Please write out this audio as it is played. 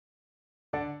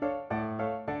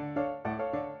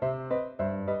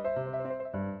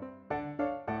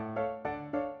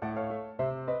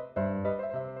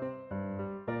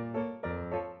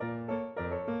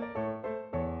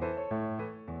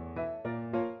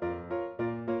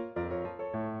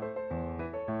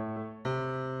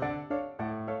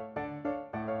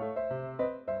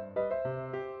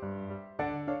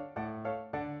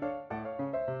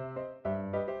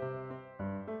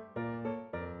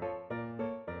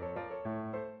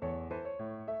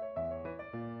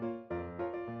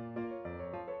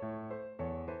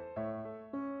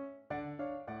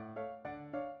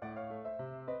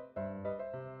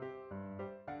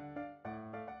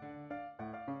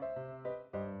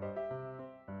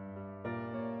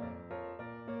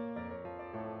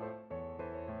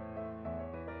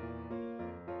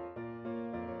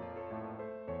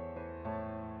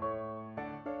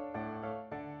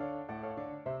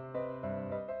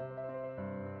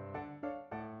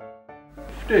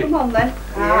50. Come on then.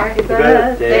 Happy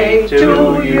birthday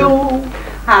to you.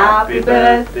 Happy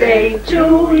birthday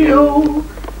to you.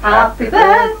 Happy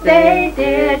birthday,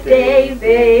 dear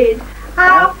David.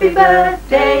 Happy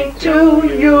birthday to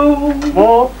you.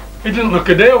 Oh, he didn't look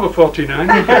a day over 49.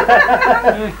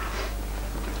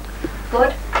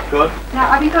 Good. Good.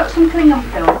 Now, have you got some Klingham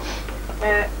pills?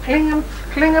 Klingham.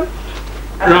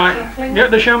 Right, get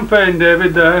the champagne,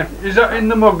 David, there. Is that in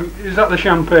the mug? Is that the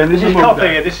champagne This in is the mug coffee.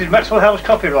 there? This is Maxwell House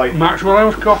coffee, right? Maxwell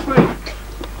House coffee.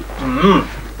 Mmm.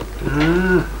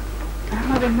 I'm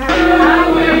having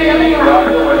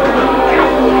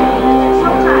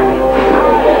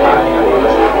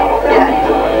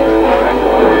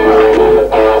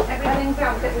everything's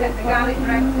out except the garlic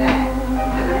bread there.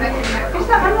 Is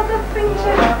that another thing to...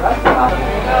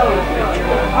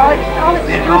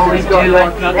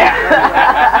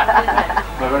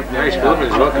 Nice blood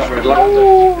as well, because we'd like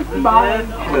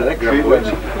they're great ones.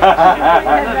 We've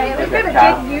got a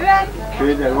gin you had.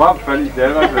 They weren't finished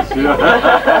there, that's for sure.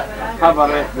 Have a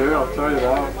rest now, I'll tell you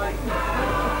that.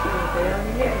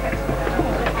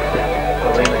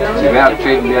 You better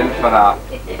treat me in for that.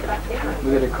 With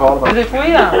the recorder. As if we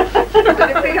are. Does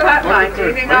it feel like mine? Do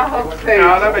you think I'll hug food?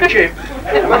 I'll have a chip.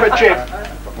 I'll have a chip.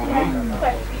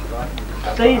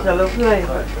 These are lovely.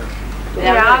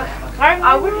 Yeah,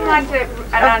 I wouldn't mind an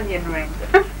onion ring.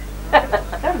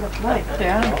 They're lovely. They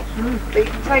are. But you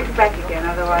can take it back again,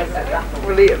 otherwise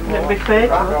we'll eat them It'll more. be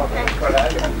faithful.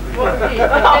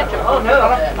 Oh no.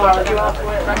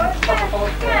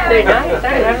 They're nice. I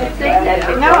haven't seen them.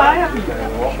 No, I haven't.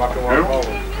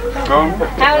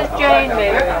 How's Jane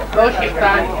moving? Oh, she's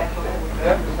fine.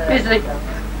 Busy.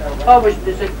 Always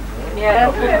busy.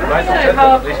 Yeah.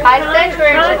 I said to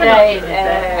her today,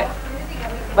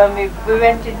 when we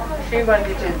went in, she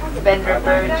wanted to spend her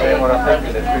birthday.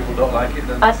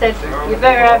 I said, you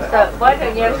better have some, why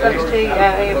don't you have some tea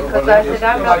out here? Because I said,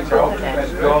 I'm not cooking it.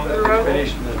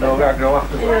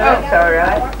 That's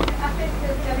alright.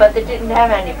 But they didn't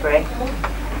have any bread.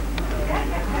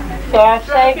 So I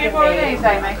saved it.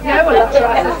 Yeah, well that's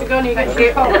right. That's going to get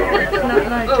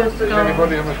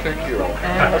Anybody ever take you out? I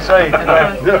say,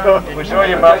 we saw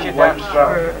you marching down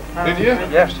Strand. Did you?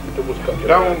 Yes.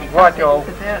 Down Whitehall.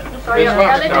 this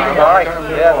last time. Right,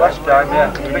 yeah, last time,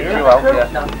 yeah. Picked you out,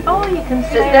 yeah. Oh, you can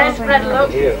see there's red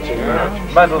look.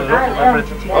 Medals up, remember it?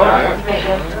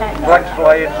 Flags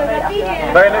flying.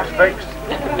 Bayonets fixed.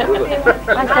 I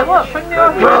said, what, from your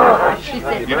office? She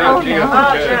said, You oh, didn't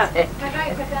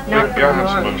no. Big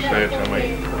Johnson said to me,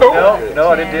 No,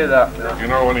 I didn't do that. you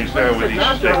know when he's there with his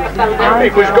stick,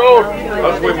 It was gold.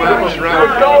 as we marched round,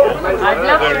 I'd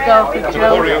love to go for to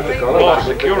Joe. worry more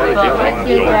security But with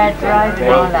you dad driving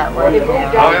all that way. I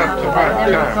had to back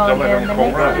time to let him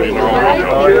come round, you know.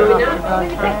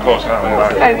 Of course,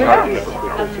 I'm back.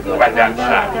 When that's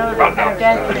that, run down.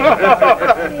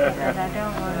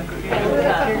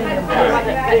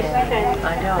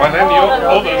 And then the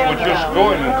others were just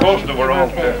going, and of course they were all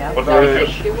dead, but they were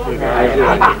just, till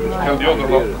the other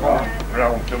lot come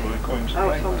round till the coins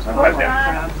play. Well then.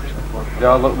 They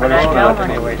all look very smart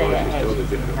anyway. Come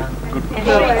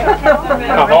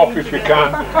off if you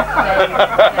can.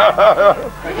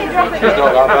 She's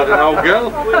not that bad an old girl.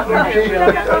 But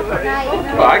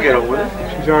I get on with it.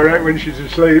 She's alright when she's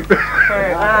asleep.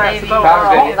 I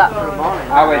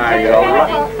went to bed.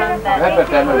 Remember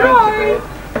them I went to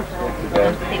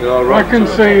bed. I can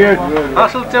see you. I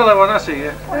shall tell her when I see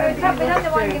you.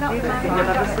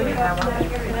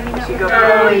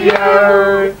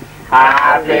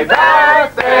 Happy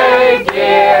birthday,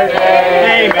 dear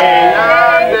David.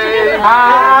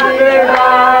 Happy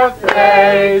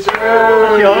birthday to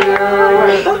you.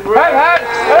 Right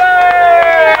hands.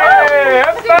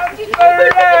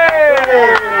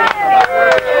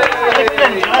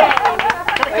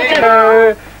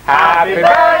 Happy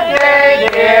birthday,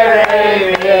 dear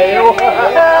David.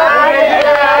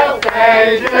 Happy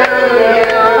birthday to you.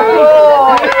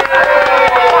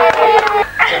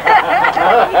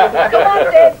 Come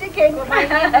on, Dave, digging.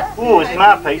 Ooh, it's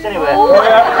smart piece anyway.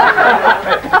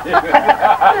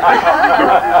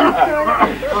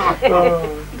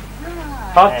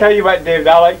 I'll tell you what, David,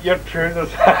 I like your trousers.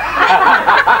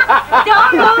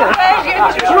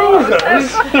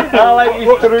 Trousers? I like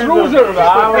your trousers.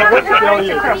 I will tell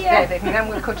you. And then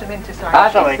we'll cut them into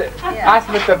slices. Ask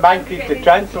Mr. Banky to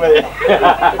translate.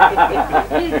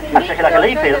 Shaking like a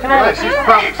leaf here. I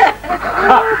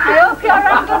hope your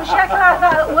hand doesn't shake like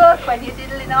that at work when you're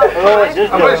diddling off. Oh, it's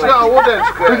just But it's not a wooden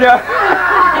skirt.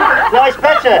 No, it's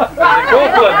better.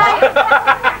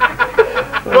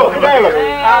 Look, there, look.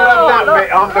 I'll have that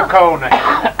bit on the corner.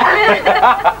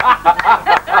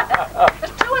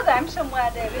 There's two of them somewhere.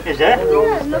 somewhere, David. Is there?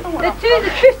 Yeah, another one. The two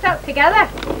that tryst out together.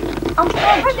 I'm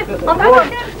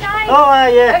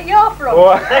yeah. At your front.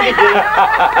 Oh.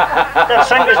 That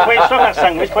song is quite strong, that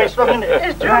song was quite strong, isn't it?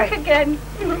 It's drunk again.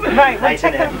 Right, we'll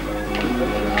take it.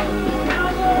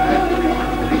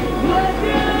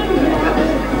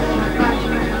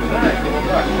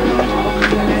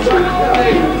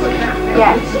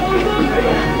 Yes.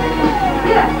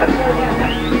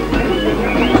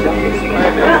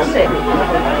 That's it.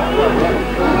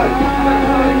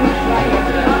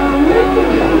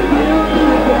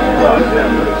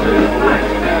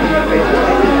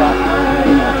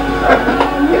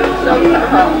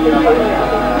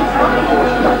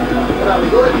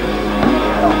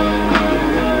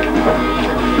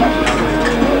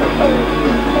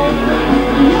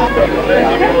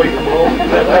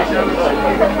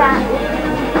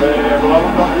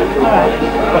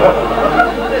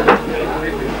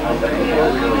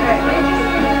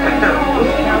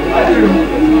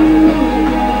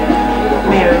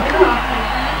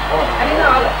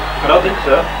 I don't think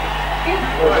so.